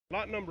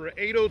Lot number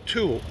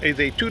 802 is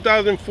a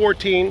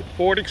 2014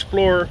 Ford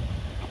Explorer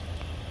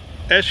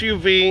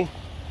SUV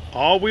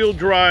all-wheel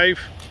drive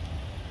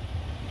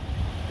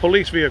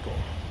police vehicle.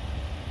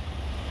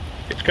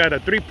 It's got a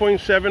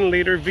 3.7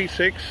 liter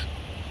V6.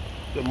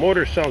 The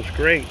motor sounds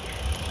great.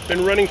 It's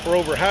been running for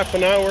over half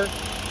an hour.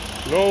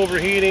 No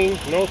overheating,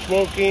 no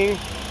smoking.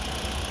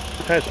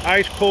 It has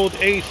ice cold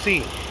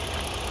AC.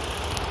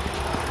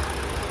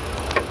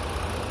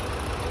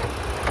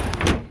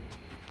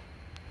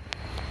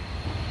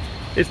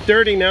 It's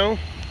dirty now,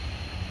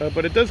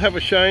 but it does have a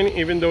shine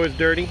even though it's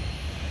dirty.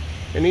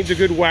 It needs a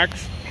good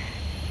wax.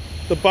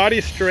 The body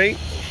is straight.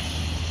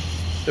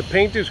 The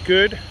paint is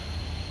good.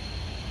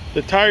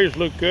 The tires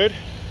look good.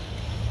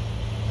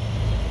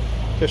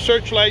 The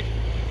searchlight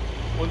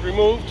was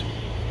removed.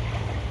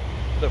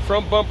 The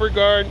front bumper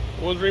guard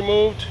was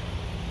removed.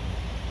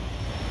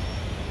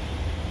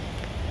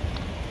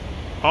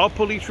 All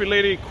police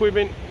related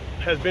equipment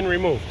has been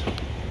removed.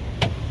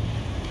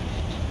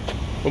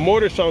 The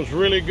motor sounds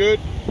really good.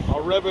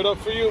 I'll rev it up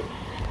for you.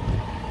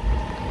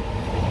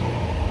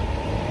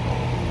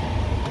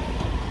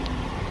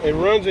 It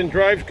runs and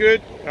drives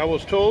good, I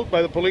was told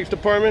by the police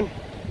department.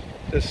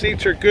 The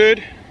seats are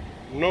good,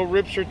 no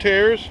rips or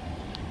tears.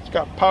 It's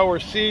got power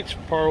seats,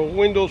 power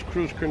windows,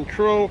 cruise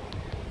control,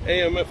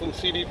 AM, FM,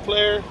 CD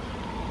player.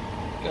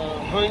 Got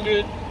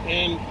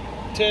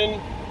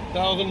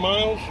 110,000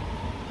 miles.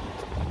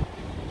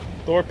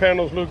 Door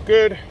panels look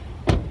good.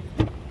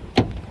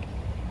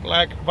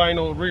 Black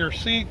vinyl rear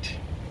seat,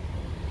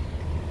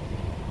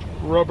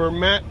 rubber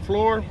mat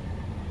floor,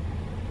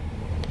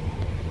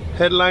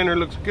 headliner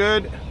looks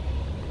good,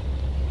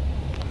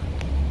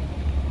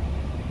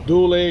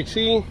 dual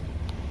AC,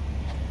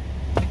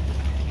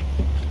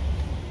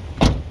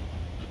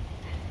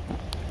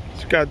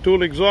 it's got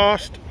dual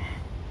exhaust.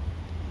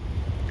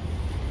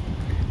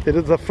 It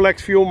is a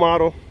flex fuel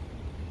model,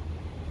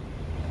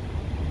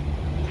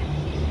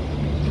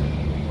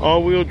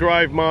 all-wheel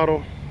drive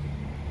model.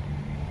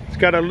 It's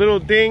got a little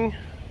ding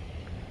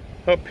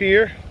up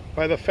here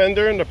by the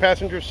fender and the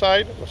passenger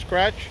side, a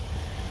scratch.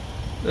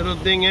 Little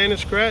ding and a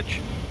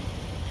scratch.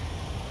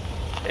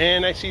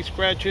 And I see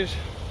scratches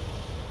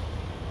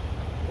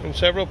in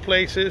several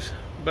places,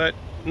 but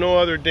no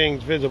other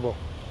dings visible.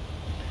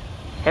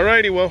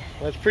 Alrighty, well,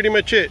 that's pretty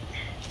much it.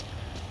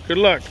 Good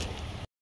luck.